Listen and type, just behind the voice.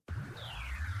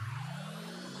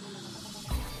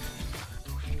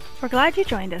We're glad you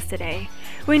joined us today.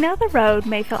 We know the road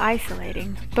may feel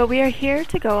isolating, but we are here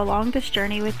to go along this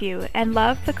journey with you and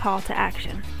love the call to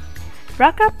action.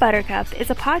 Ruck Up Buttercup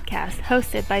is a podcast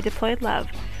hosted by Deployed Love,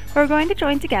 where we're going to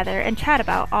join together and chat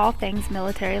about all things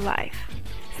military life.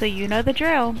 So you know the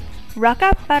drill. Ruck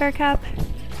Up Buttercup.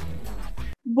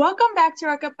 Welcome back to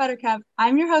Ruck Up Buttercup.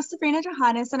 I'm your host, Sabrina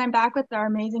Johannes, and I'm back with our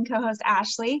amazing co-host,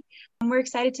 Ashley. And we're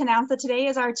excited to announce that today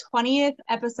is our 20th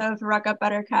episode for Ruck Up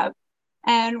Buttercup.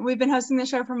 And we've been hosting the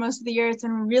show for most of the year. It's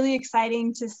been really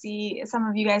exciting to see some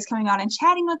of you guys coming on and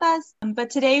chatting with us. But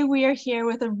today we are here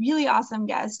with a really awesome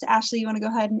guest. Ashley, you want to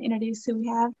go ahead and introduce who we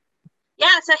have?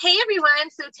 Yeah, so hey everyone.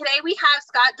 So today we have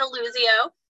Scott Deluzio.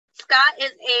 Scott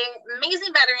is an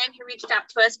amazing veteran who reached out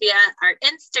to us via our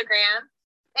Instagram.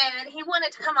 And he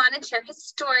wanted to come on and share his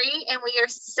story. And we are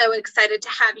so excited to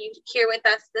have you here with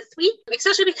us this week,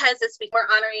 especially because this week we're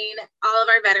honoring all of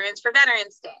our veterans for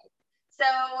Veterans Day. So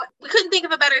we couldn't think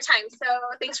of a better time. So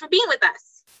thanks for being with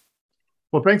us.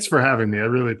 Well, thanks for having me. I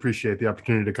really appreciate the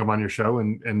opportunity to come on your show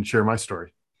and share my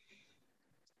story.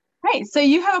 Right. So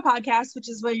you have a podcast, which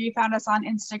is where you found us on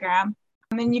Instagram.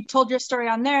 And you've told your story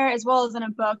on there as well as in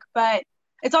a book. But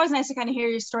it's always nice to kind of hear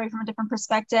your story from a different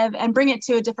perspective and bring it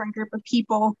to a different group of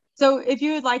people. So if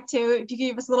you could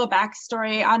give us a little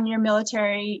backstory on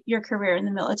your career in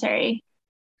the military.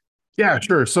 Yeah,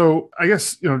 sure. So I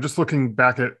guess, just looking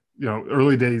back at,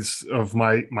 early days of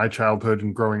my childhood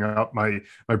and growing up, my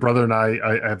brother and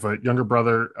I have a younger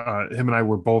brother. Him and I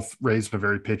were both raised in a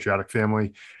very patriotic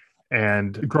family.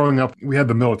 And growing up, we had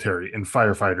the military and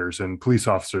firefighters and police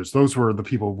officers. Those were the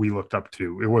people we looked up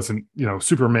to. It wasn't,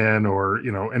 Superman or,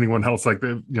 anyone else like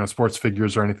the, sports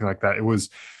figures or anything like that. It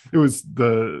was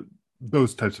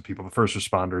those types of people, the first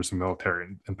responders and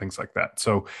military and things like that.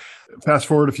 So fast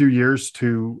forward a few years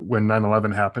to when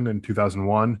 9/11 happened in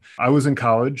 2001. I was in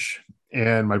college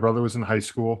and my brother was in high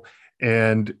school.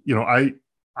 And,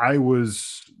 I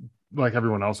was like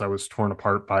everyone else, I was torn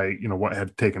apart by, what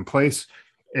had taken place.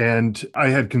 And I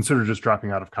had considered just dropping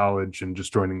out of college and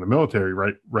just joining the military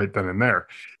right then and there.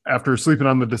 After sleeping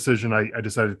on the decision, I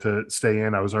decided to stay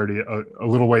in. I was already a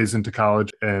little ways into college,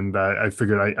 and I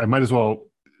figured I might as well,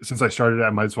 since I started it,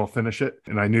 I might as well finish it.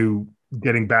 And I knew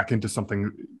getting back into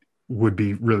something would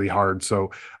be really hard. So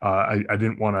I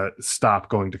didn't want to stop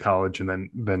going to college and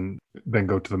then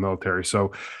go to the military.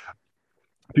 So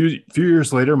a few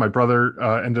years later, my brother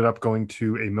ended up going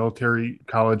to a military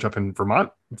college up in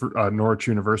Vermont, Norwich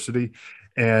University.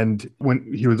 And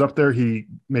when he was up there, he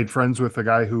made friends with a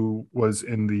guy who was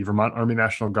in the Vermont Army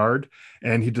National Guard.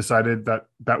 And he decided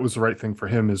that was the right thing for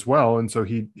him as well. And so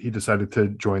he decided to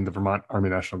join the Vermont Army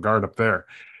National Guard up there.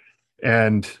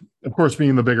 And of course,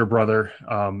 being the bigger brother,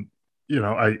 I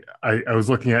was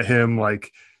looking at him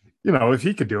like, if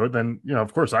he could do it, then,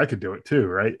 of course I could do it too,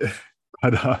 right?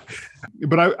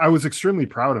 But I was extremely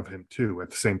proud of him too. At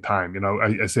the same time,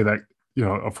 I say that,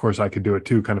 of course I could do it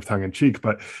too, kind of tongue in cheek.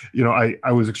 But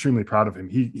I was extremely proud of him.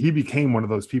 He became one of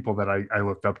those people that I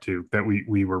looked up to, that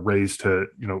we were raised to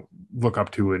look up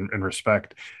to and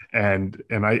respect. And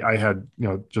I had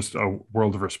just a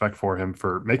world of respect for him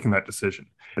for making that decision.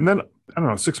 And then I don't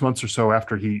know, 6 months or so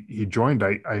after he joined,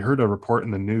 I heard a report in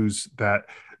the news that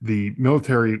the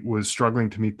military was struggling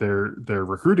to meet their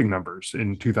recruiting numbers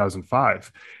in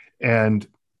 2005. And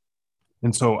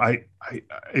so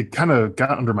it kind of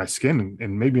got under my skin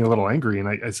and made me a little angry. And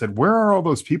I said, where are all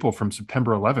those people from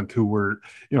September 11th who were,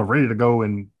 ready to go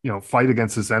and, fight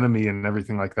against this enemy and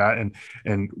everything like that?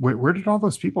 And where did all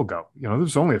those people go? This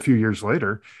was only a few years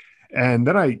later. And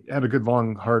then I had a good,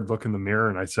 long, hard look in the mirror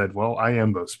and I said, well, I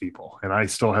am those people. And I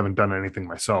still haven't done anything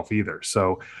myself either.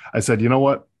 So I said, you know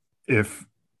what, if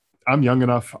I'm young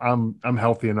enough, I'm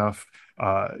healthy enough,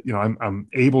 I'm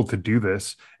able to do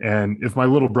this. And if my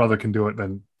little brother can do it,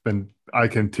 then I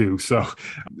can too. So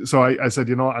I said,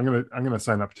 I'm going to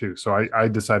sign up too. So I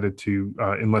decided to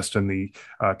enlist in the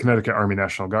Connecticut Army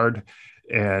National Guard,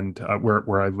 and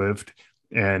where I lived.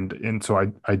 And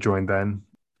so I joined then.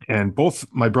 And both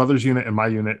my brother's unit and my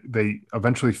unit, they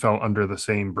eventually fell under the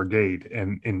same brigade.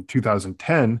 And in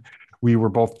 2010, we were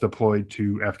both deployed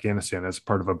to Afghanistan as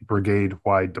part of a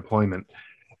brigade-wide deployment.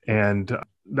 And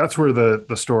that's where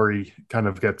the story kind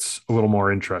of gets a little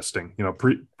more interesting.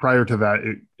 Prior to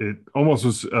that, it almost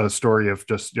was a story of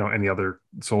just, any other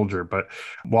soldier. But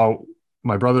while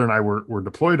my brother and I were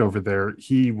deployed over there,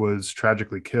 he was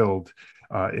tragically killed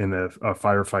in a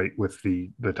firefight with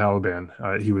the Taliban.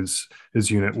 His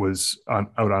unit was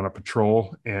out on a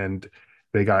patrol, and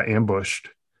they got ambushed.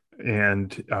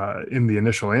 And in the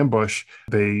initial ambush,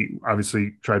 they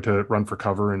obviously tried to run for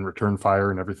cover and return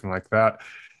fire and everything like that,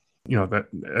 that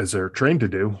as they're trained to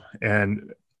do.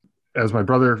 And as my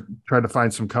brother tried to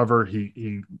find some cover,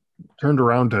 he turned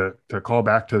around to call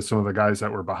back to some of the guys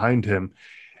that were behind him.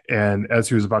 And as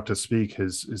he was about to speak,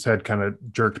 his head kind of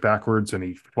jerked backwards, and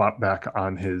he flopped back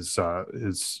on his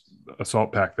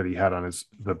assault pack that he had on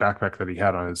the backpack that he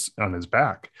had on his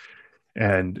back.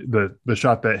 And the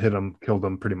shot that hit him killed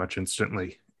him pretty much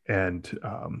instantly. And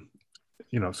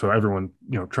so everyone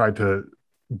tried to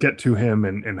get to him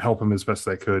and help him as best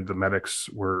they could. The medics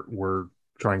were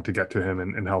trying to get to him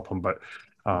and help him, but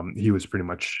he was pretty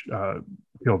much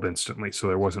killed instantly. So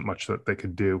there wasn't much that they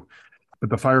could do. But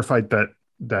the firefight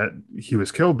that he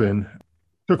was killed in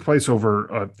took place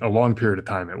over a long period of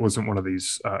time. It wasn't one of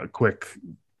these quick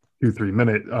 2-3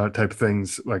 minute type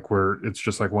things, like where it's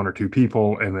just like one or two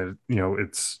people and then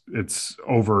it's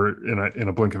over in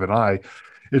a blink of an eye.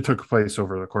 It took place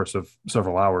over the course of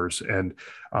several hours, and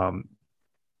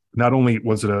not only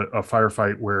was it a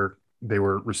firefight where they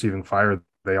were receiving fire,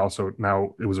 they also,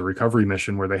 now it was a recovery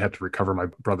mission where they had to recover my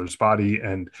brother's body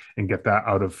and get that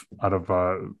out of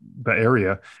the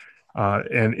area.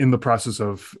 And in the process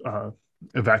of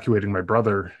evacuating my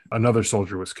brother, another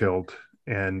soldier was killed.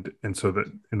 And so that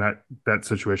in that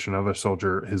situation, another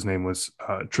soldier, his name was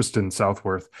Tristan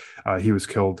Southworth. He was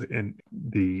killed in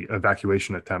the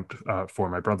evacuation attempt for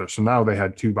my brother. So now they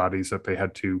had two bodies that they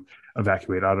had to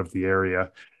evacuate out of the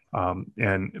area.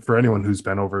 And for anyone who's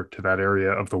been over to that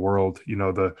area of the world,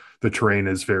 the terrain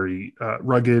is very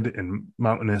rugged and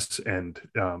mountainous, and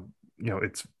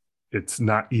it's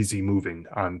not easy moving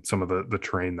on some of the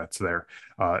terrain that's there,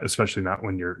 especially not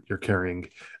when you're carrying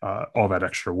all that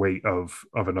extra weight of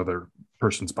another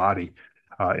person's body,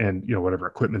 and whatever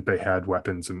equipment they had,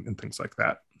 weapons and things like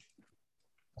that.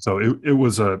 So it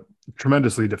was a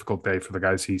tremendously difficult day for the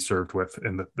guys he served with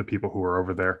and the people who were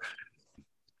over there.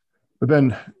 But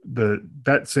then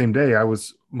that same day,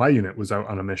 my unit was out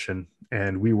on a mission,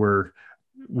 and we were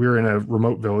in a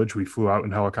remote village. We flew out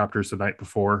in helicopters the night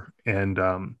before, and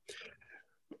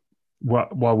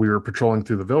while we were patrolling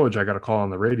through the village, I got a call on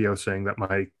the radio saying that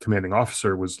my commanding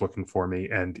officer was looking for me,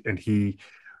 and he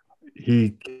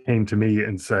came to me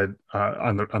and said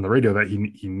on the radio that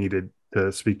he needed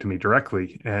to speak to me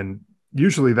directly. And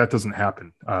usually that doesn't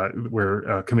happen, where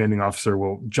a commanding officer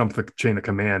will jump the chain of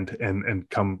command and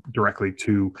come directly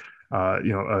to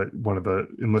one of the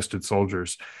enlisted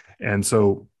soldiers. And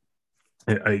so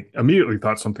I immediately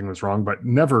thought something was wrong, but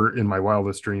never in my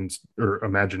wildest dreams or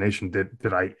imagination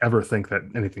did I ever think that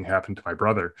anything happened to my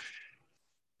brother.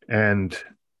 And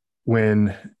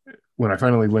when I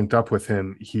finally linked up with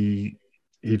him, he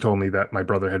told me that my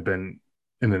brother had been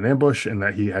in an ambush and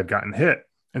that he had gotten hit.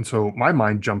 And so my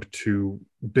mind jumped to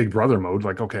big brother mode,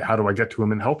 like, okay, how do I get to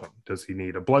him and help him? Does he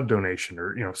need a blood donation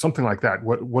or something like that?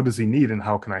 What does he need and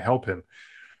how can I help him?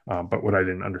 But what I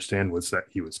didn't understand was that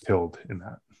he was killed in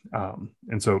that.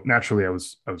 And so naturally I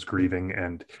was grieving,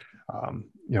 and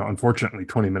unfortunately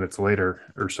 20 minutes later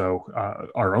or so,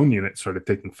 our own unit started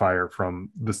taking fire from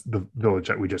the village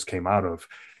that we just came out of.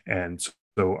 And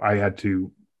so I had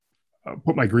to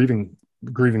put my grieving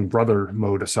brother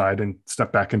mode aside and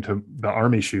step back into the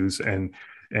army shoes and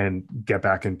get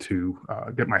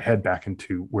my head back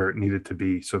into where it needed to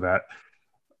be, so that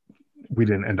we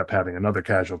didn't end up having another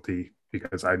casualty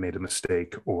because I made a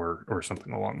mistake or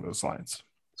something along those lines.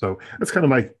 So that's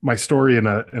kind of my story in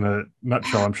a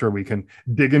nutshell. I'm sure we can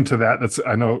dig into that.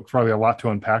 I know probably a lot to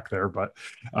unpack there, but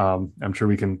I'm sure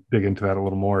we can dig into that a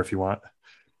little more if you want.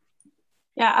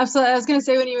 Yeah, absolutely. I was going to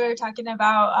say, when you were talking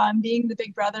about being the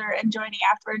big brother and joining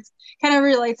afterwards, kind of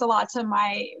relates a lot to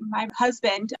my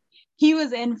husband. He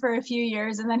was in for a few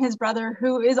years, and then his brother,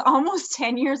 who is almost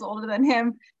 10 years older than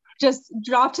him, just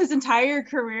dropped his entire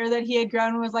career that he had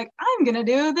grown and was like, I'm going to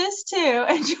do this too,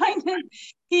 and joined him.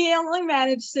 He only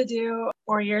managed to do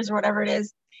 4 years or whatever it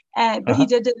is. But he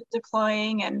did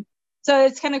deploying. And so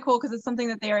it's kind of cool because it's something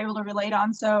that they are able to relate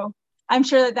on. So I'm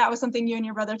sure that was something you and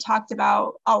your brother talked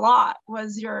about a lot,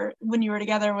 was when you were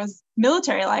together, was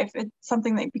military life. It's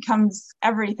something that becomes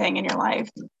everything in your life.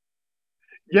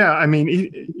 Yeah, I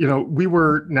mean, we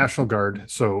were National Guard.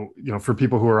 So, for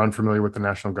people who are unfamiliar with the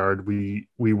National Guard, we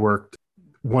worked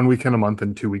 1 weekend a month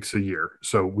and 2 weeks a year.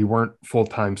 So we weren't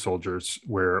full-time soldiers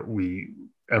where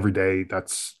every day,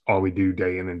 that's all we do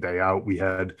day in and day out. We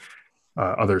had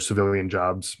other civilian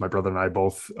jobs. My brother and I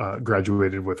both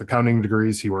graduated with accounting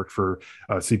degrees. He worked for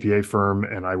a CPA firm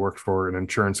and I worked for an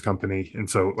insurance company. And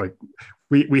so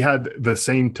we had the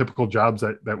same typical jobs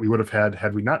that we would have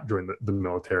had we not joined the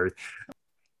military.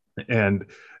 And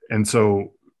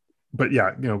so, but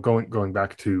yeah, going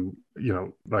back to,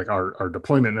 like our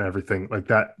deployment and everything like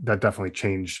that definitely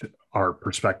changed our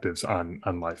perspectives on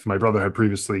life. My brother had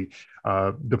previously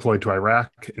deployed to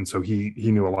Iraq, and so he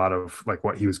knew a lot of like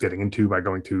what he was getting into by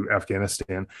going to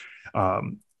Afghanistan.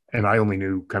 And I only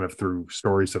knew kind of through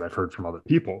stories that I've heard from other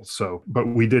people. So, but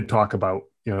we did talk about,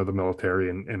 the military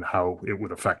and how it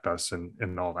would affect us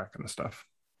and all that kind of stuff.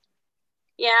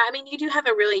 Yeah, I mean, you do have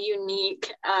a really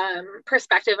unique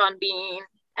perspective on being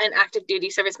an active duty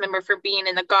service member for being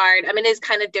in the Guard. I mean, it's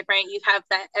kind of different. You have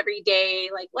that everyday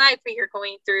like life where you're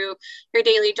going through your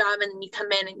daily job, and then you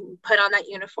come in and you put on that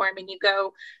uniform and you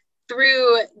go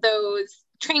through those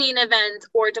training events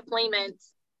or deployments.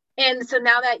 And so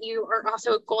now that you are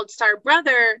also a Gold Star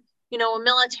brother,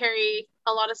 military,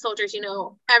 a lot of soldiers,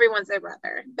 everyone's their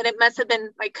brother, but it must have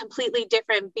been like completely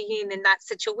different being in that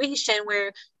situation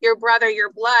where your brother,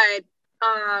 your blood,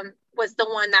 was the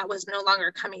one that was no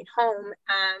longer coming home.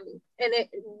 And it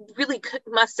really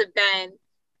must have been,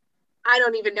 I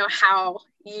don't even know how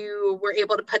you were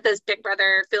able to put those big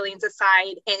brother feelings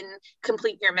aside and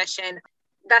complete your mission.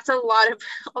 That's a lot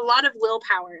of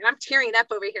willpower. And I'm tearing up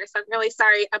over here, so I'm really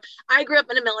sorry. I grew up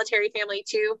in a military family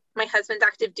too. My husband's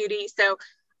active duty, so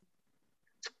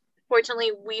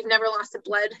fortunately we've never lost a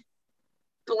blood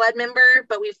member,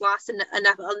 but we've lost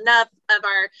enough of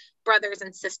our brothers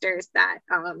and sisters that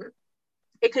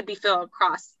it could be felt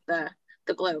across the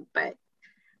globe. But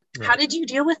right. How did you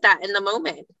deal with that in the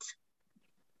moment?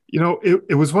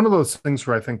 It was one of those things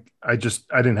where I think I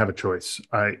didn't have a choice.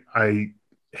 I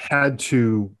had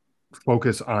to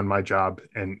focus on my job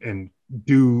and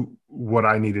do what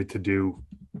I needed to do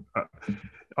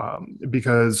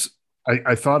because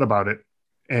I thought about it,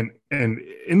 and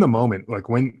in the moment, like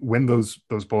when those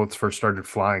bullets first started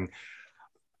flying,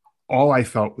 all I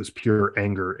felt was pure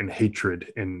anger and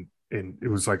hatred, and it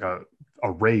was like a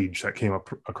rage that came up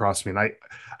across me. And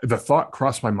the thought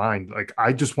crossed my mind, like,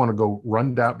 I just want to go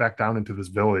run back down into this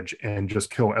village and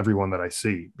just kill everyone that I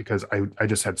see, because I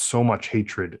just had so much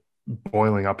hatred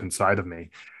boiling up inside of me.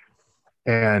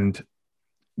 And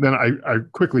then I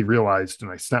quickly realized, and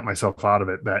I snapped myself out of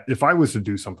it, that if I was to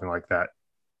do something like that,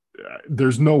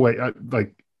 there's no way,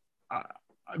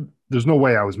 there's no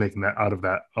way I was making that out of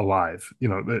that alive.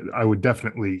 I would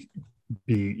definitely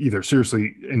be either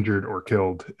seriously injured or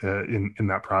killed in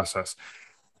that process.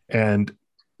 And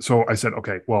so I said,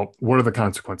 okay, well, what are the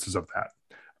consequences of that?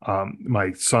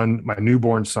 My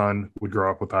newborn son would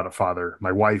grow up without a father.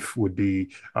 My wife would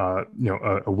be, a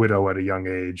widow at a young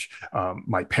age.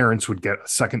 My parents would get a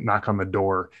second knock on the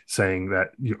door saying that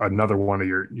another one of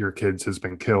your kids has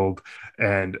been killed.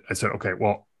 And I said, okay,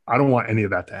 well, I don't want any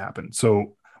of that to happen.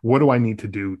 So what do I need to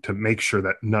do to make sure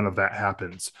that none of that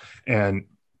happens? And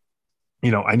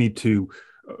I need to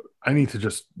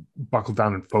just buckle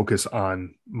down and focus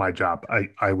on my job.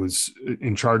 I was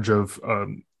in charge of,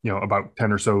 about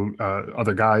 10 or so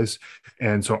other guys.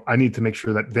 And so I need to make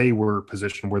sure that they were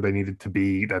positioned where they needed to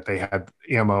be, that they had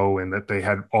ammo, and that they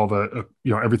had all the,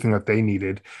 everything that they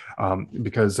needed,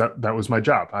 because that was my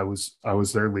job. I was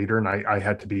their leader, and I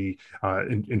had to be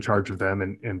in charge of them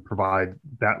and provide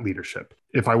that leadership.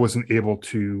 If I wasn't able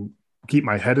to keep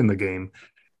my head in the game,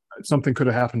 something could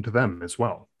have happened to them as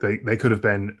well. They could have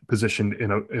been positioned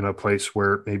in a place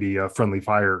where maybe a friendly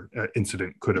fire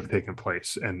incident could have taken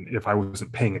place. And if I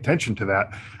wasn't paying attention to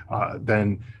that,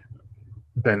 then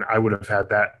I would have had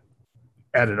that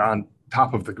added on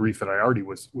top of the grief that I already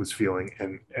was feeling.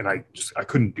 And I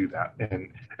couldn't do that.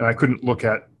 And I couldn't look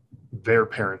at their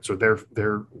parents or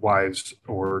their wives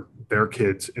or their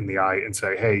kids in the eye and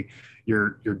say, hey,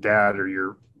 your dad or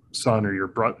your son or your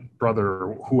brother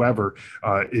or whoever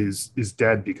is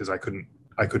dead, because I couldn't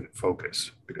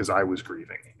focus because I was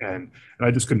grieving, and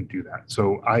I just couldn't do that.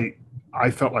 So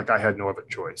I felt like I had no other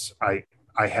choice. I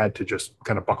had to just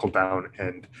kind of buckle down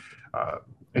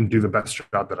and do the best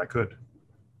job that I could.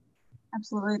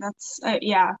 Absolutely. That's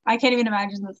I can't even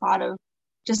imagine the thought of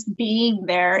just being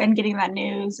there and getting that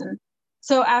news. And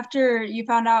so after you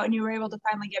found out and you were able to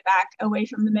finally get back away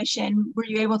from the mission, were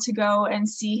you able to go and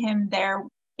see him there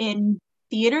in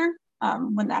theater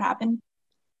when that happened?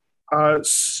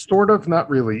 Sort of, not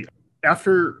really.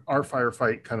 After our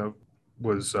firefight kind of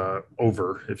was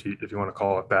over, if you want to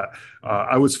call it that,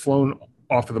 I was flown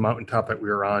off of the mountaintop that we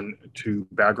were on to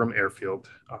Bagram Airfield,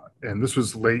 and this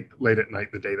was late at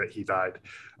night the day that he died.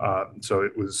 So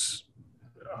it was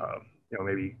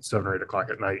maybe 7 or 8 o'clock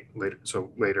at night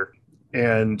later.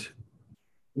 And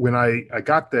when I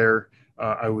got there,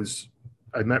 I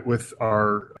met with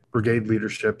our brigade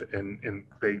leadership, and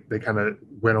they kind of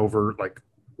went over like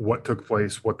what took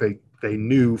place, what they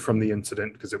knew from the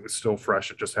incident, because it was still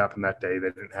fresh. It just happened that day. They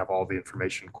didn't have all the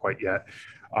information quite yet.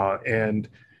 And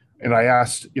I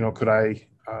asked, could I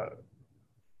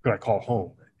call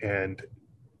home? And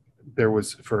there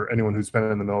was, for anyone who's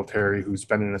been in the military, who's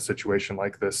been in a situation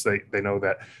like this, they know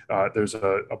that there's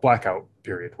a blackout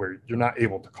period where you're not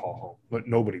able to call home. But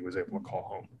nobody was able to call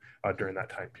home during that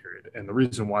time period. And the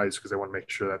reason why is because they want to make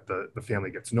sure that the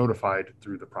family gets notified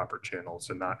through the proper channels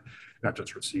and not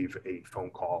just receive a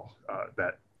phone call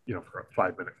that, for a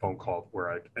 5-minute phone call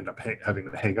where I'd end up having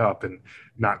to hang up and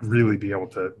not really be able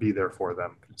to be there for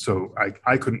them. So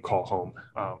I couldn't call home.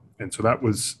 And so that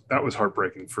was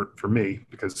heartbreaking for me,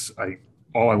 because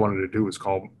all I wanted to do was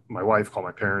call my wife, call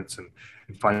my parents, and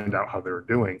find out how they were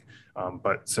doing.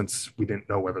 But since we didn't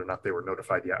know whether or not they were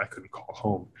notified yet, I couldn't call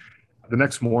home. The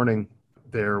next morning,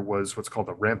 there was what's called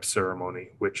a ramp ceremony,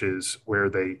 which is where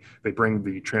they bring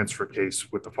the transfer case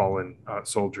with the fallen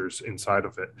soldiers inside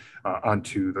of it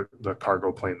onto the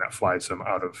cargo plane that flies them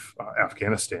out of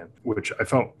Afghanistan, which I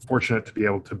felt fortunate to be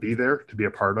able to be there, to be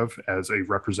a part of as a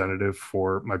representative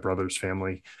for my brother's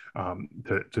family,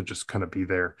 to just kind of be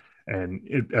there.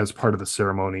 And as part of the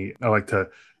ceremony, I like to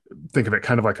think of it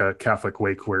kind of like a Catholic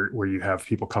wake where you have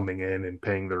people coming in and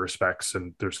paying their respects,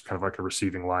 and there's kind of like a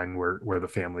receiving line where the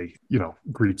family,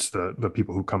 greets the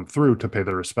people who come through to pay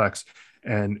their respects.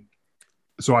 And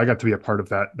so I got to be a part of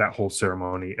that whole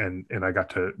ceremony, and I got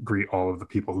to greet all of the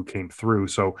people who came through.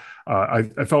 So I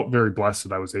felt very blessed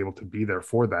that I was able to be there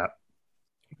for that,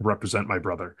 represent my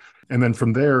brother. And then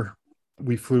from there,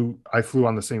 I flew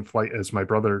on the same flight as my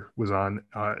brother was on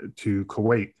to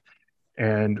Kuwait.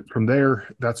 And from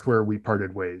there, that's where we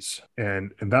parted ways.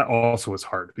 And that also was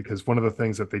hard, because one of the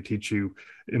things that they teach you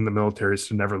in the military is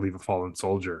to never leave a fallen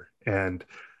soldier. And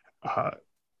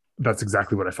that's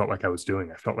exactly what I felt like I was doing.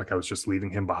 I felt like I was just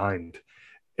leaving him behind.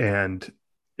 And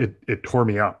it tore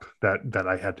me up that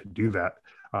I had to do that.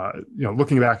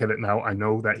 Looking back at it now, I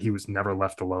know that he was never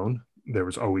left alone. There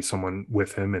was always someone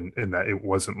with him, and that it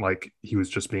wasn't like he was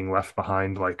just being left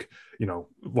behind, like,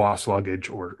 lost luggage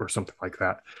or something like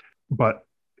that.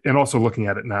 And also looking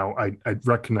at it now, I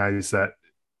recognize that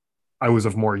I was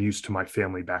of more use to my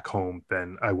family back home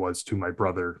than I was to my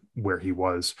brother where he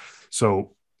was.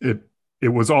 So it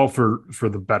was all for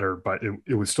the better, but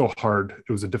it was still hard.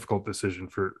 It was a difficult decision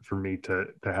for me to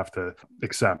have to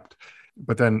accept.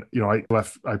 But then,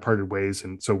 I parted ways.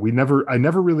 And so I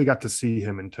never really got to see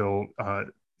him until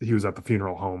he was at the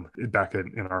funeral home back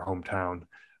in our hometown.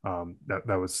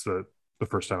 That was the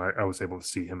first time I was able to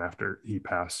see him after he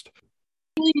passed.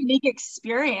 Really unique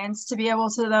experience to be able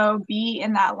to, though, be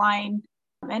in that line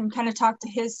and kind of talk to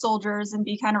his soldiers and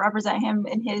represent him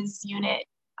in his unit.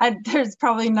 There's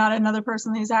probably not another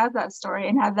person who's had that story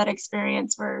and had that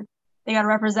experience where they got to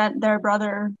represent their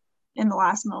brother in the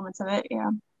last moments of it.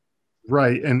 Yeah.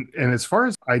 Right. And as far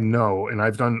as I know, and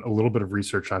I've done a little bit of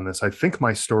research on this, I think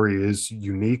my story is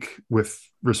unique with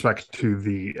respect to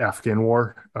the Afghan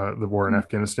war, the war in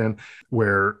Afghanistan,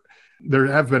 where there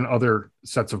have been other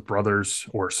sets of brothers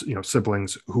or,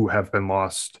 siblings who have been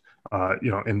lost,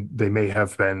 and they may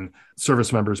have been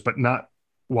service members, but not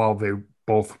while they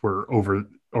both were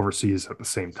overseas at the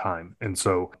same time. And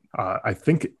so I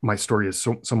think my story is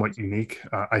somewhat unique.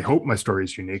 I hope my story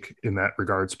is unique in that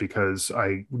regards, because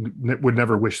I would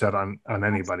never wish that on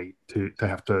anybody to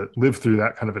have to live through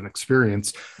that kind of an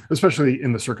experience, especially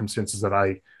in the circumstances that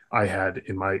I had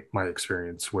in my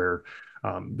experience, where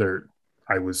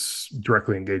I was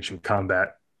directly engaged in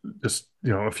combat just,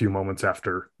 a few moments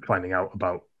after finding out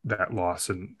about that loss.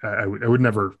 And I would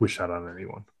never wish that on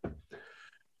anyone.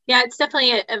 Yeah, it's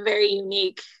definitely a very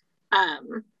unique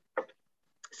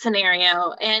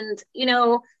scenario. And,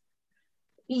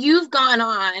 you've gone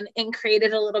on and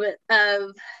created a little bit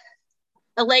of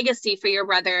a legacy for your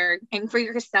brother and for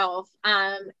yourself.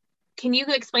 Can you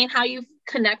explain how you've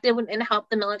connected and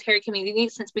helped the military community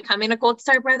since becoming a Gold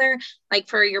Star brother, like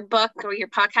for your book or your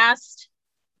podcast?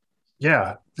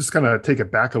 Yeah, just kind of take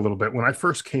it back a little bit. When I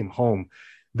first came home,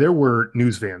 there were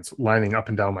news vans lining up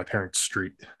and down my parents'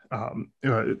 street,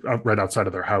 right outside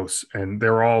of their house. And they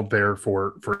were all there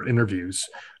for interviews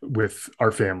with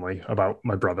our family about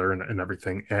my brother and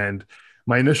everything. And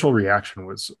my initial reaction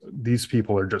was, these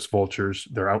people are just vultures.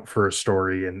 They're out for a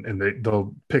story, and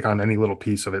they'll pick on any little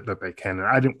piece of it that they can. And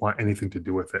I didn't want anything to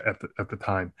do with it at the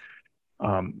time.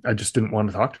 I just didn't want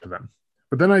to talk to them.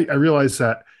 But then I realized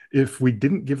that if we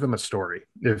didn't give them a story,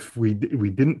 if we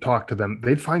didn't talk to them,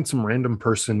 they'd find some random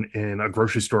person in a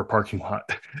grocery store parking lot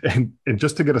and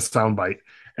just to get a soundbite,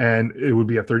 and it would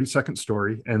be a 30-second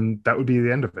story, and that would be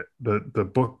the end of it. The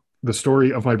book, the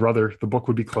story of my brother, the book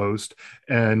would be closed,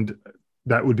 and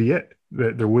that would be it.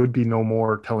 There would be no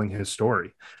more telling his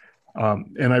story.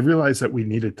 And I realized that we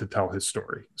needed to tell his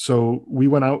story. So we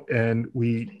went out and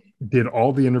we did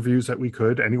all the interviews that we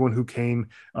could. Anyone who came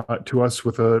to us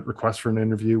with a request for an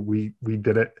interview, we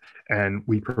did it, and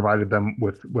we provided them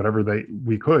with whatever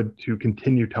we could to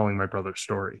continue telling my brother's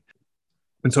story.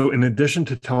 And so, in addition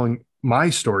to telling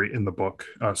my story in the book,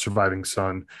 Surviving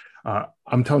Son,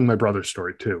 I'm telling my brother's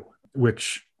story too,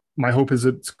 which my hope is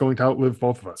it's going to outlive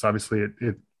both of us. Obviously,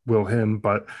 it will him,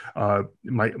 but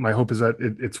my hope is that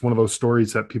it's one of those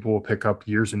stories that people will pick up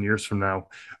years and years from now,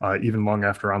 even long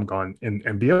after I'm gone,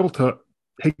 and be able to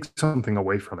take something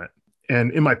away from it.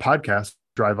 And in my podcast,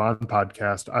 Drive On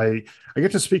podcast, I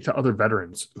get to speak to other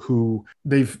veterans who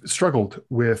they've struggled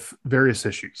with various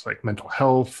issues like mental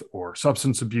health or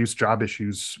substance abuse, job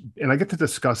issues, and I get to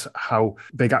discuss how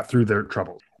they got through their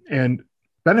troubles. And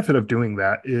benefit of doing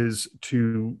that is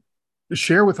to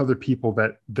share with other people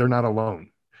that they're not alone,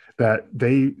 that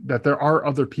there are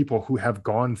other people who have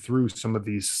gone through some of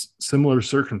these similar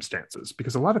circumstances.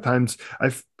 Because a lot of times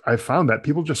I've found that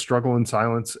people just struggle in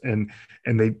silence, and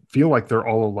they feel like they're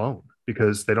all alone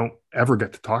because they don't ever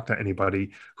get to talk to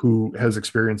anybody who has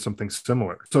experienced something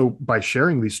similar. So by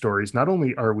sharing these stories, not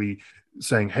only are we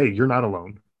saying, hey, you're not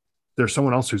alone, there's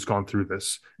someone else who's gone through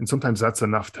this. And sometimes that's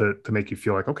enough to make you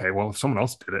feel like, okay, well, if someone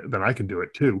else did it, then I can do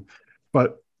it too.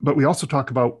 But we also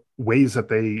talk about ways that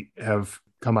they have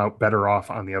come out better off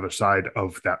on the other side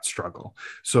of that struggle.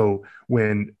 So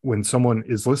when someone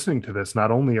is listening to this,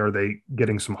 not only are they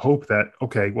getting some hope that,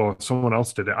 okay, well, if someone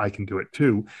else did it, I can do it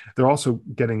too. They're also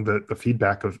getting the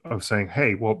feedback of saying,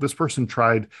 hey, well, this person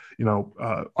tried,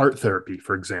 art therapy,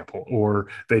 for example, or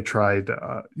they tried,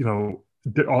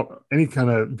 any kind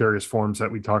of various forms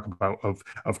that we talk about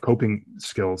of coping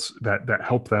skills that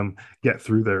help them get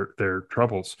through their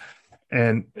troubles.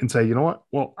 And say, you know what?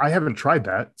 Well, I haven't tried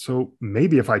that. So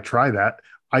maybe if I try that,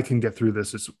 I can get through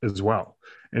this as well.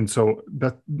 And so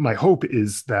that my hope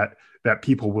is that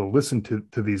people will listen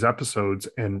to these episodes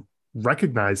and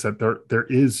recognize that there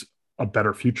is a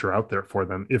better future out there for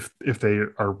them if they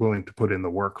are willing to put in the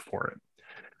work for it.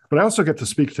 But I also get to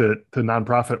speak to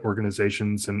nonprofit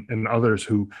organizations and others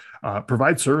who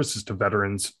provide services to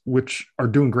veterans, which are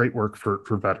doing great work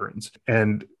for veterans.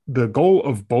 And the goal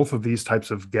of both of these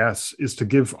types of guests is to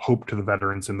give hope to the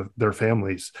veterans and their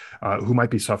families who might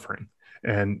be suffering,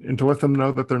 and to let them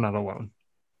know that they're not alone.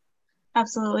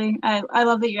 Absolutely. I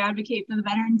love that you advocate for the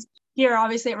veterans. Here,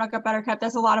 obviously, at Ruck Up Buttercup,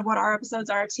 that's a lot of what our episodes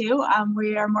are too.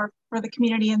 We are more for the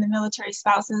community and the military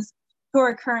spouses who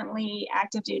are currently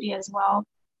active duty as well.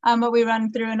 But we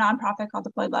run through a nonprofit called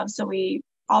Deployed Love. So we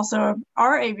also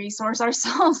are a resource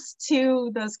ourselves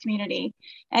to those community.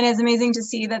 And it's amazing to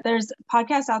see that there's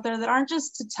podcasts out there that aren't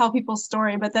just to tell people's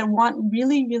story, but that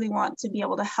really, really want to be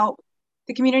able to help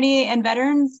the community and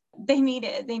veterans. They need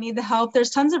it. They need the help.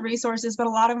 There's tons of resources, but a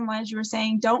lot of them, as you were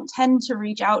saying, don't tend to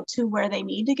reach out to where they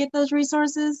need to get those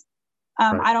resources.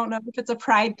 Right. I don't know if it's a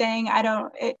pride thing.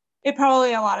 It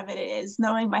probably, a lot of it is,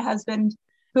 knowing my husband,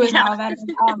 who is now a veteran,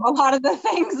 a lot of the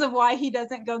things of why he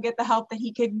doesn't go get the help that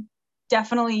he could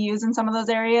definitely use in some of those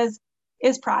areas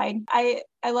is pride. I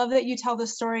love that you tell the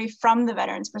story from the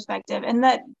veteran's perspective, and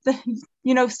that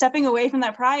stepping away from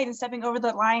that pride and stepping over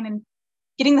that line and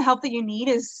getting the help that you need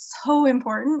is so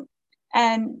important.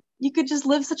 And you could just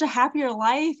live such a happier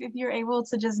life if you're able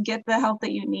to just get the help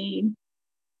that you need.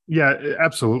 Yeah,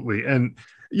 absolutely. And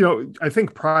I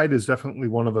think pride is definitely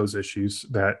one of those issues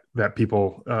that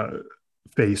people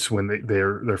face when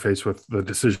they're faced with the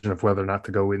decision of whether or not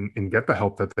to go in and get the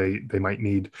help that they might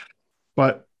need.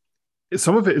 But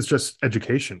some of it is just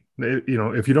education.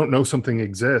 If you don't know something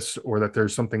exists, or that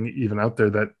there's something even out there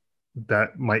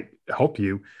that might help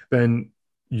you, then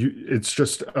it's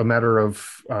just a matter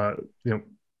of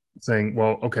saying,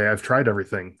 well, okay, I've tried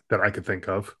everything that I could think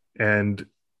of, and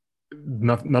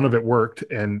none of it worked,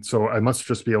 and so I must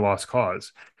just be a lost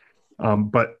cause.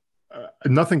 But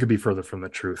nothing could be further from the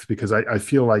truth, because I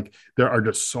feel like there are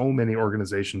just so many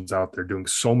organizations out there doing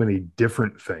so many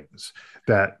different things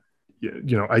that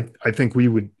I think we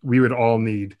would all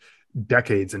need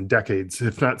decades and decades,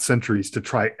 if not centuries, to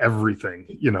try everything,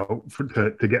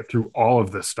 to get through all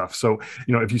of this stuff. So,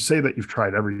 if you say that you've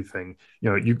tried everything,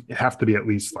 you have to be at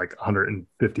least like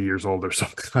 150 years old or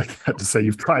something like that to say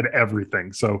you've tried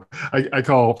everything. So I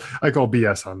call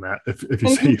BS on that. If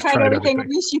you say you've tried everything, at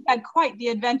least you've had quite the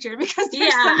adventure, because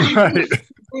right.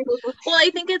 Well, I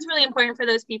think it's really important for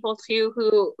those people too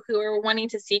who are wanting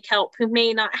to seek help, who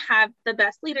may not have the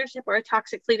best leadership or a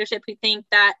toxic leadership, who think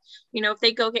that, if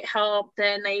they go get help,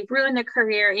 then they ruin their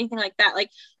career, anything like that. Like,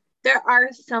 there are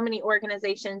so many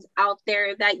organizations out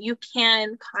there that you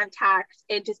can contact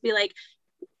and just be like,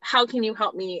 how can you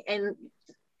help me? And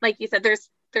like you said, there's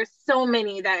so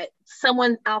many that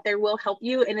someone out there will help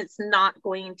you, and it's not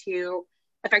going to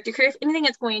affect your career, if anything,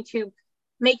 it's going to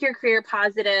make your career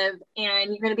positive, and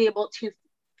you're going to be able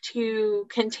to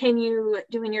continue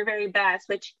doing your very best,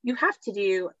 which you have to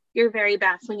do your very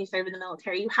best when you serve in the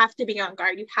military. You have to be on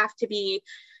guard. You have to be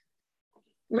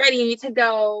ready to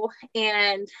go.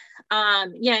 And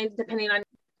depending on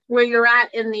where you're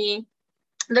at in the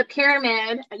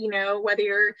pyramid, whether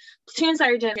you're platoon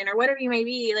sergeant or whatever you may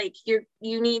be, like you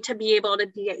need to be able to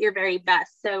be at your very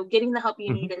best. So getting the help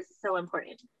you need is so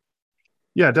important.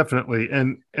 Yeah, definitely.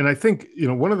 And I think,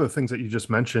 one of the things that you just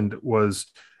mentioned was,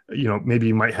 maybe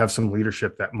you might have some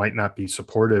leadership that might not be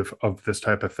supportive of this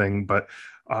type of thing, but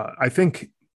I think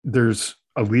there's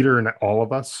a leader in all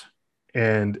of us.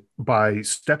 And by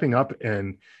stepping up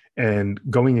and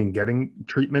going and getting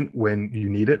treatment when you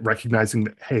need it, recognizing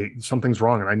that, hey, something's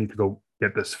wrong and I need to go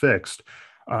get this fixed.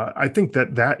 I think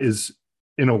that is,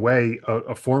 in a way,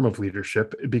 a form of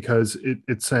leadership, because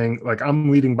it's saying, like,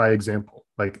 I'm leading by example.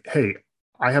 Like, hey,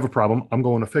 I have a problem. I'm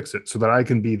going to fix it so that I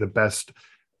can be the best,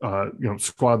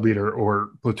 squad leader or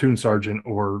platoon sergeant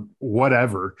or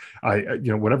whatever,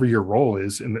 whatever your role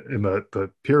is in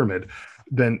the pyramid,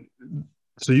 then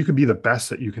so you can be the best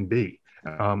that you can be.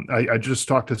 I just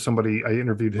talked to somebody, I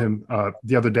interviewed him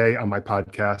the other day on my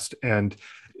podcast, and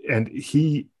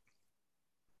he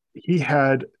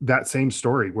had that same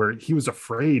story where he was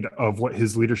afraid of what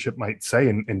his leadership might say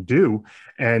and do.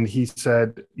 And he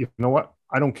said, you know what?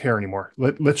 I don't care anymore.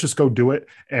 Let's just go do it.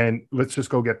 And let's just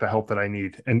go get the help that I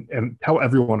need and tell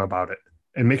everyone about it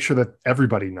and make sure that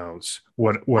everybody knows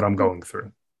what I'm going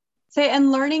through.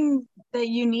 And learning that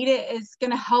you need it is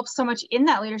going to help so much in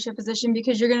that leadership position,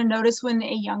 because you're going to notice when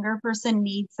a younger person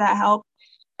needs that help.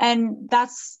 And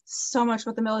that's so much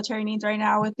what the military needs right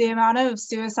now, with the amount of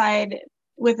suicide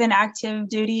within active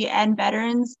duty and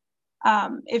veterans.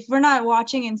 If we're not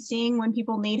watching and seeing when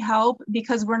people need help,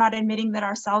 because we're not admitting that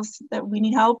ourselves that we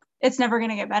need help, it's never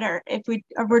going to get better. If we're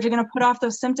going to put off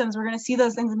those symptoms, we're going to see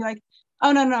those things and be like,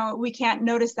 oh, no, we can't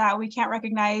notice that. We can't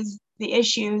recognize the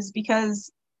issues because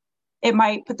it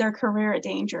might put their career at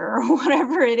danger or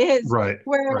whatever it is. Right.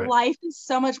 Where life is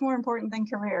so much more important than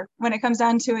career. When it comes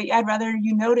down to it, I'd rather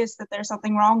you notice that there's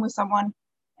something wrong with someone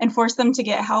and force them to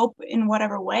get help in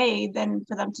whatever way than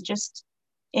for them to just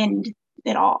end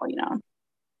it all,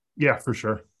 Yeah, for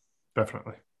sure.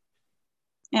 Definitely.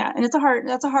 Yeah. And that's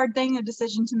a hard thing, a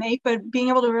decision to make, but being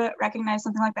able to recognize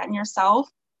something like that in yourself,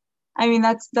 I mean,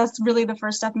 that's really the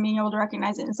first step in being able to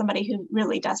recognize it in somebody who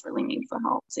really desperately needs the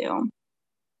help too.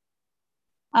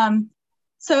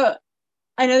 So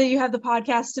I know that you have the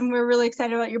podcast and we're really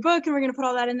excited about your book and we're going to put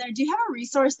all that in there. Do you have a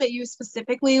resource that you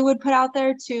specifically would put out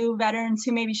there to veterans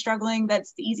who may be struggling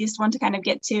that's the easiest one to kind of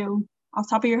get to off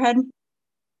the top of your head?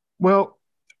 Well,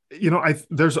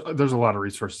 there's a lot of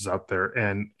resources out there,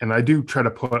 and I do try to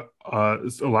put a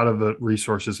lot of the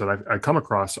resources that I come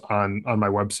across on my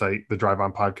website, the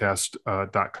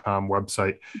driveonpodcast.com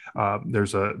website.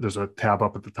 There's a tab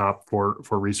up at the top for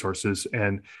resources,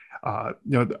 and I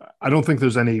don't think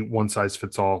there's any one size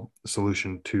fits all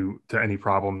solution to any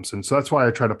problems, and so that's why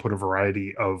I try to put a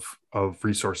variety of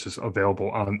resources available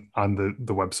on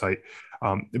the website,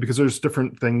 because there's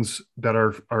different things that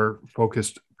are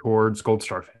focused towards Gold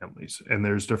Star families, and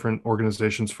there's different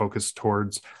organizations focused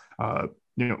towards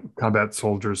combat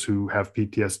soldiers who have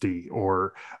PTSD,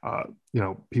 or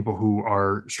people who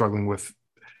are struggling with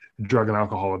drug and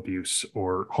alcohol abuse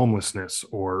or homelessness,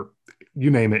 or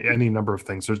you name it, any number of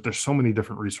things. There's so many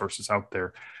different resources out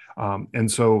there,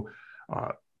 and so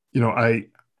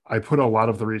I put a lot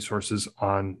of the resources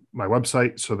on my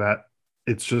website so that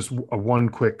it's just a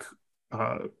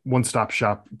one-stop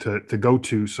shop to go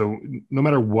to. So no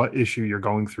matter what issue you're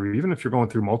going through, even if you're going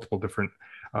through multiple different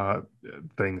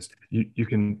things, you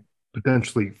can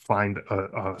potentially find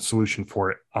a solution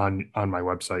for it on my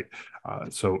website.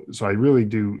 So I really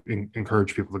do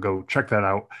encourage people to go check that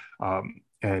out.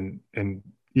 And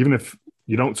even if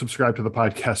you don't subscribe to the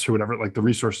podcast or whatever, like, the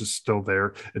resource is still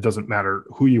there. It doesn't matter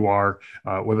who you are,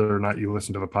 whether or not you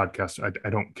listen to the podcast. I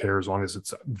don't care, as long as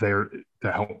it's there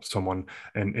to help someone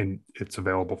and it's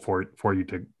available for you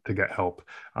to get help.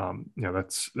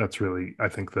 That's really, I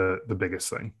think, the biggest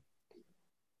thing.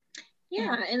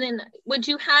 Yeah. And then would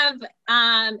you have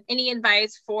any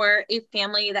advice for a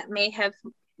family that may have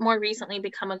more recently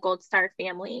become a Gold Star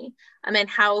family, and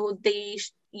how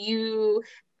you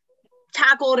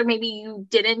tackled, or maybe you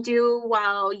didn't do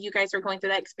while you guys were going through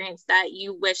that experience, that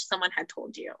you wish someone had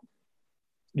told you?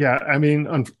 Yeah, I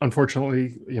mean,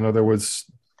 unfortunately, there was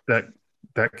that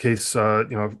case, a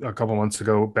couple months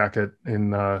ago back in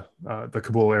the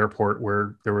Kabul airport,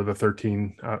 where there were the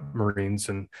 13 Marines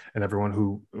and everyone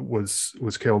who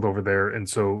was killed over there. And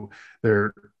so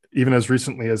even as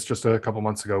recently as just a couple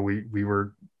months ago, we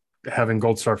were having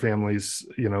Gold Star families,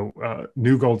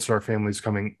 new Gold Star families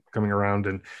coming around,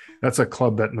 and that's a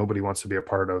club that nobody wants to be a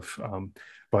part of.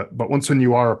 But once when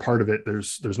you are a part of it,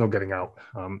 there's no getting out.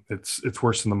 It's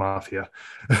worse than the mafia,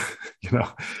 you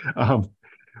know.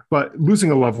 But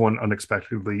losing a loved one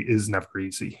unexpectedly is never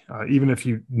easy, even if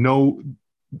you know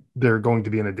they're going to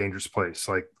be in a dangerous place,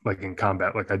 like in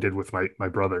combat, like I did with my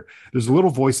brother. There's a little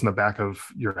voice in the back of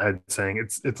your head saying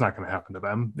it's not going to happen to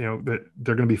them. That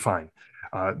they're going to be fine.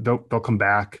 They'll come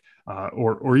back,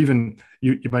 or even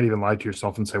you might even lie to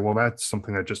yourself and say, well, that's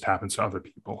something that just happens to other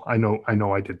people. I know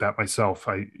I did that myself.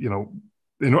 I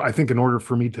think in order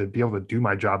for me to be able to do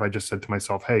my job, I just said to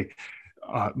myself, hey,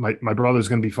 my brother's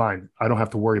going to be fine. I don't have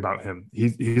to worry about him.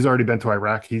 He's already been to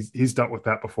Iraq. He's dealt with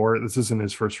that before. This isn't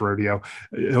his first rodeo.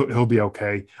 He'll be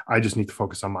okay. I just need to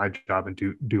focus on my job and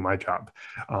do my job.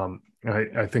 And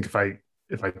I think if I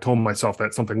told myself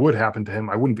that something would happen to him,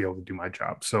 I wouldn't be able to do my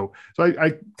job. So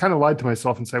I kind of lied to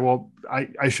myself and say, well,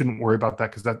 I shouldn't worry about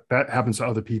that because that happens to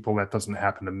other people. That doesn't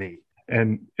happen to me.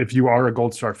 And if you are a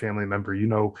Gold Star family member,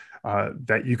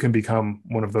 that you can become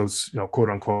one of those, quote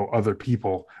unquote, other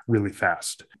people really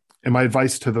fast. And my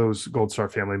advice to those Gold Star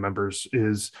family members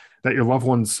is that your loved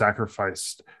ones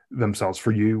sacrificed themselves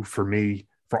for you, for me,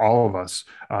 for all of us.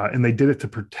 And they did it to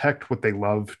protect what they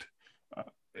loved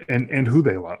and who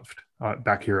they loved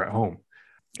back here at home.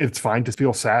 It's fine to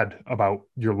feel sad about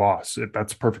your loss.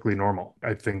 That's perfectly normal.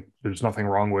 I think there's nothing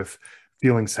wrong with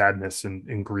feeling sadness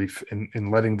and grief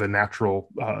and letting the natural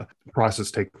process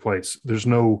take place. There's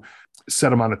no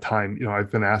set amount of time.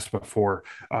 I've been asked before,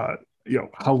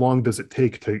 how long does it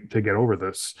take to get over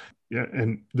this? Yeah,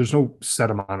 and there's no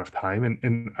set amount of time.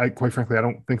 And I, quite frankly, I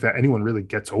don't think that anyone really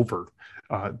gets over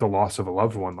the loss of a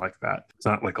loved one like that. It's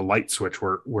not like a light switch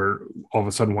where all of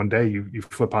a sudden one day you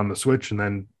flip on the switch and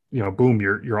then, boom,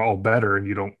 you're all better and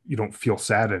you don't feel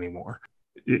sad anymore.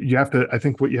 I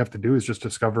think what you have to do is just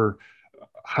discover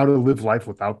how to live life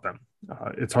without them.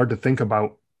 It's hard to think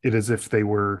about it as if they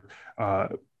were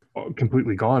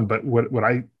completely gone. But what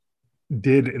I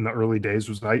did in the early days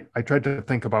was I tried to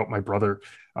think about my brother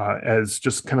as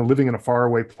just kind of living in a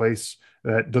faraway place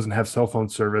that doesn't have cell phone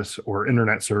service or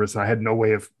internet service. And I had no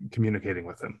way of communicating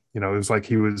with him. It was like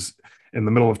he was in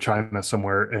the middle of China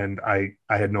somewhere and I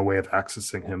had no way of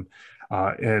accessing him.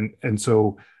 And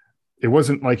so it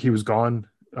wasn't like he was gone.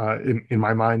 In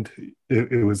my mind,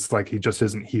 it was like he just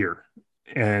isn't here.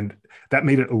 And that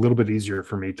made it a little bit easier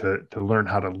for me to learn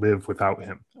how to live without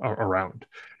him around.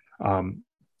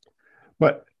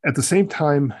 But at the same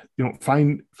time,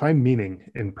 find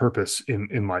meaning and purpose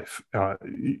in life.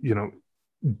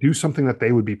 Do something that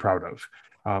they would be proud of.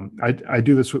 I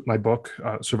do this with my book,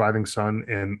 Surviving Son,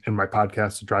 and my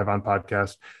podcast, the Drive On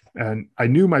podcast. And I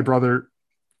knew my brother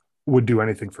would do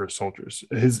anything for his soldiers.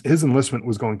 His enlistment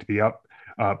was going to be up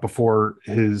before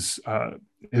his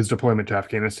deployment to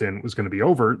Afghanistan was going to be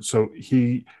over. So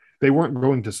they weren't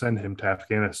going to send him to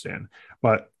Afghanistan,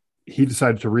 but he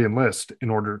decided to re-enlist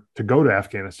in order to go to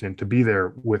Afghanistan, to be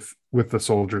there with the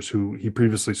soldiers who he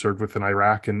previously served with in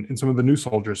Iraq and some of the new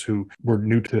soldiers who were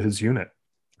new to his unit.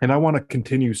 And I want to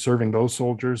continue serving those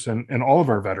soldiers and all of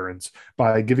our veterans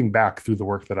by giving back through the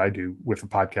work that I do with the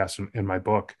podcast and my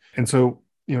book. And so,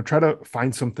 try to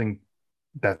find something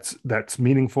that's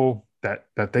meaningful,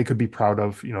 that they could be proud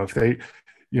of. If they,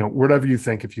 whatever you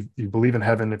think, if you believe in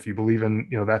heaven, if you believe in,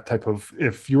 that type of,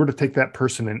 if you were to take that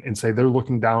person and say they're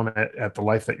looking down at the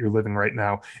life that you're living right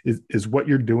now, is what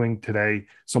you're doing today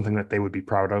something that they would be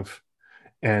proud of?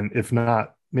 And if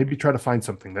not, maybe try to find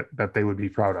something that they would be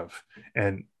proud of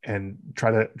and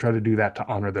try to do that to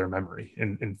honor their memory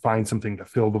and find something to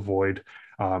fill the void.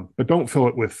 But don't fill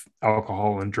it with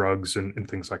alcohol and drugs and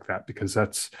things like that, because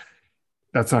that's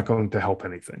not going to help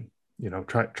anything.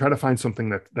 Try to find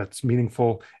something that's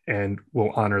meaningful and will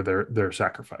honor their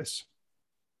sacrifice.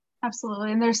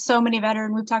 Absolutely. And there's so many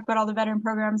we've talked about all the veteran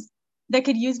programs that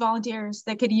could use volunteers,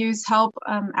 that could use help,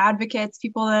 advocates,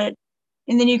 people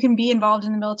and then you can be involved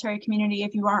in the military community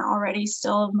if you aren't already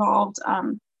still involved.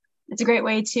 It's a great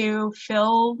way to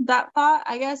fill that thought,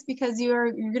 I guess, because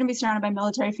you're going to be surrounded by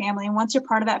military family. And once you're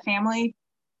part of that family,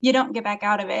 you don't get back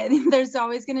out of it. There's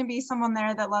always going to be someone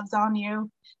there that loves on you,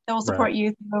 that will support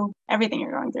you through everything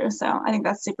you're going through. So I think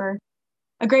that's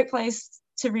a great place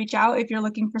to reach out if you're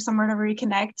looking for somewhere to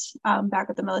reconnect back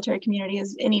with the military community,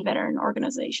 as any veteran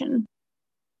organization.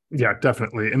 Yeah,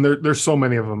 definitely. And there's so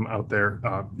many of them out there.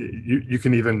 You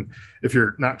can even, if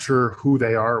you're not sure who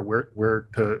they are, where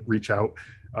to reach out,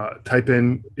 type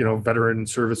in, veteran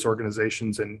service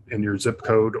organizations in your zip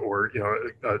code, or,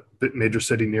 a major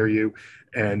city near you,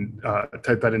 and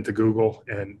type that into Google,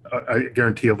 and I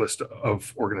guarantee a list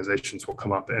of organizations will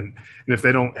come up. And if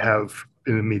they don't have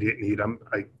an immediate need,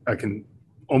 I can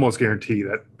almost guarantee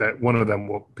that one of them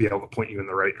will be able to point you in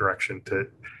the right direction to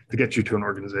get you to an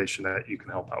organization that you can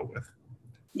help out with.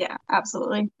 Yeah,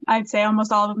 absolutely. I'd say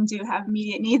almost all of them do have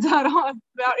immediate needs about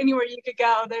anywhere you could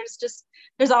go.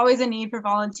 There's always a need for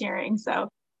volunteering. So,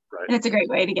 right. And it's a great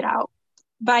way to get out.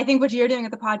 But I think what you're doing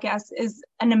at the podcast is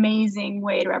an amazing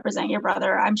way to represent your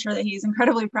brother. I'm sure that he's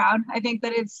incredibly proud. I think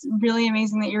that it's really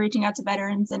amazing that you're reaching out to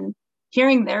veterans and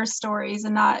hearing their stories,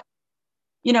 and not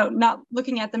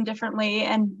looking at them differently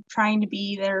and trying to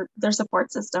be their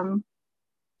support system.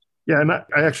 Yeah, and I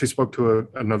actually spoke to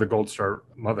another Gold Star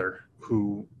mother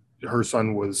who, her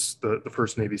son was the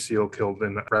first Navy SEAL killed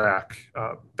in Iraq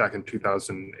back in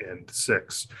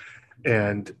 2006.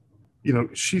 And,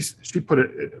 she put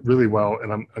it really well,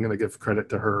 and I'm going to give credit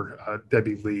to her,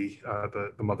 Debbie Lee,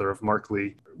 the mother of Mark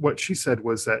Lee. What she said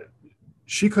was that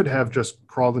she could have just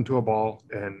crawled into a ball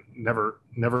and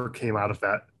never came out of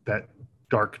that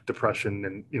dark depression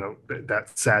and,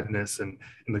 that sadness and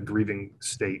the grieving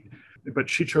state. But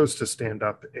she chose to stand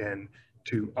up and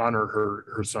to honor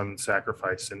her son's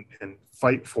sacrifice and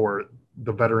fight for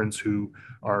the veterans who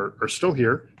are still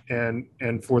here,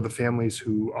 and for the families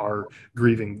who are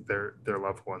grieving their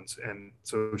loved ones. And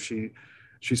so she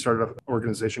started an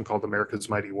organization called America's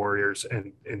Mighty Warriors,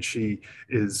 and she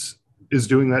is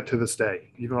doing that to this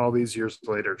day. Even all these years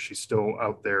later, she's still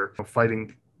out there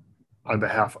fighting on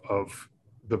behalf of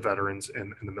the veterans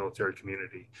and the military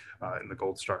community, and the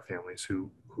Gold Star families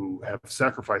who have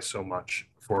sacrificed so much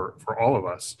for all of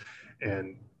us.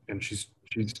 And she's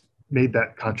made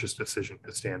that conscious decision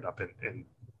to stand up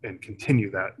and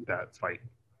continue that fight.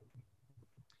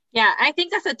 Yeah, I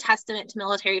think that's a testament to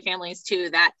military families too,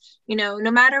 that,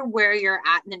 no matter where you're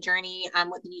at in the journey,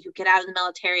 whether you get out of the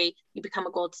military, you become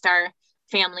a Gold Star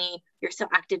family, you're still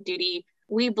active duty,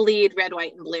 we bleed red,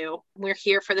 white, and blue. We're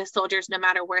here for the soldiers, no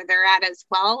matter where they're at as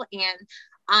well. And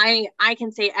I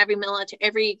can say every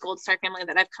Gold Star family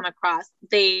that I've come across,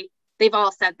 they've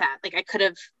all said that. Like, I could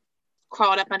have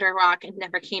crawled up under a rock and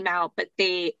never came out, but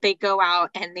they go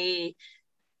out and they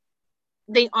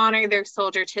honor their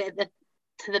soldier to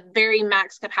the very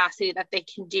max capacity that they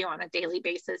can do on a daily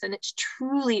basis. And it's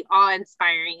truly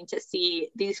awe-inspiring to see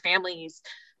these families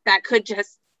that could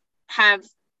just have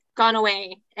gone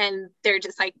away, and they're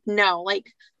just like, no, like,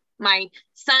 my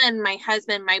son, my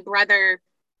husband, my brother,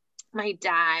 my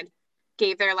dad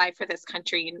gave their life for this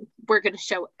country, and we're going to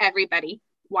show everybody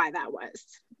why that was.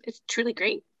 It's truly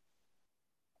great.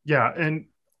 Yeah, and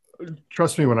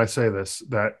trust me when I say this,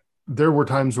 that there were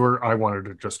times where I wanted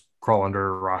to just crawl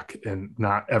under a rock and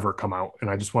not ever come out, and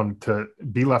I just wanted to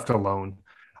be left alone.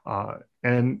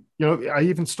 And I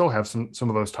even still have some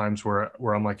of those times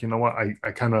where I'm like,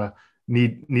 I kind of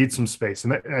need some space.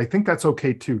 And I think that's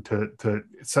okay too, to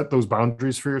set those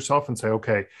boundaries for yourself and say,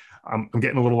 okay, I'm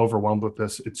getting a little overwhelmed with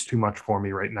this. It's too much for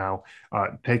me right now.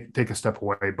 Take a step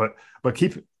away, but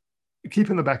keep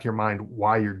in the back of your mind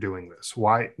why you're doing this,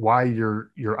 why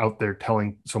you're out there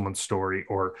telling someone's story,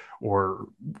 or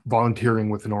volunteering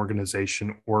with an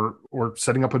organization, or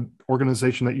setting up an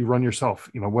organization that you run yourself,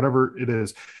 whatever it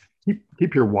is.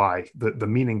 Keep your why, the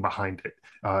meaning behind it,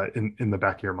 in the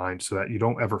back of your mind, so that you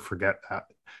don't ever forget that,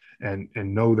 and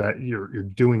know that you're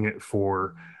doing it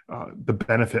for the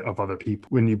benefit of other people.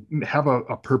 When you have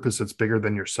a purpose that's bigger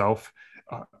than yourself,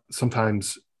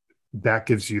 sometimes that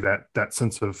gives you that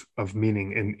sense of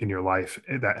meaning in your life,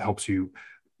 that helps you,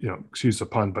 excuse the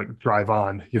pun, but drive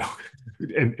on,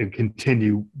 and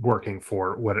continue working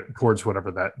towards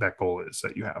whatever that goal is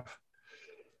that you have.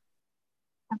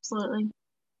 Absolutely.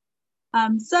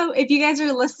 So if you guys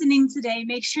are listening today,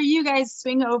 make sure you guys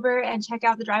swing over and check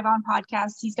out the Drive On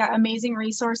podcast. He's got amazing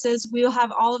resources. We'll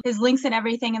have all of his links and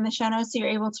everything in the show notes, so you're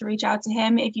able to reach out to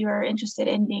him if you are interested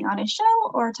in being on his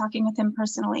show or talking with him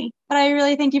personally. But I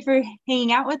really thank you for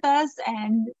hanging out with us,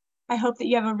 and I hope that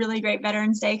you have a really great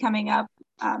Veterans Day coming up,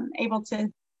 able to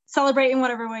celebrate in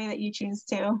whatever way that you choose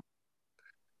to.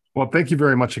 Well, thank you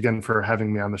very much again for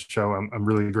having me on the show. I'm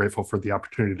really grateful for the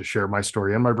opportunity to share my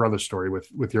story and my brother's story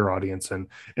with your audience and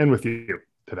with you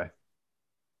today.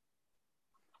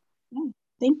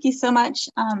 Thank you so much.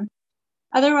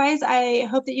 Otherwise, I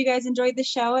hope that you guys enjoyed the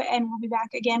show, and we'll be back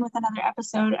again with another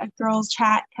episode of Girls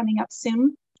Chat coming up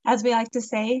soon. As we like to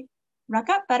say, ruck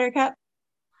up, Buttercup.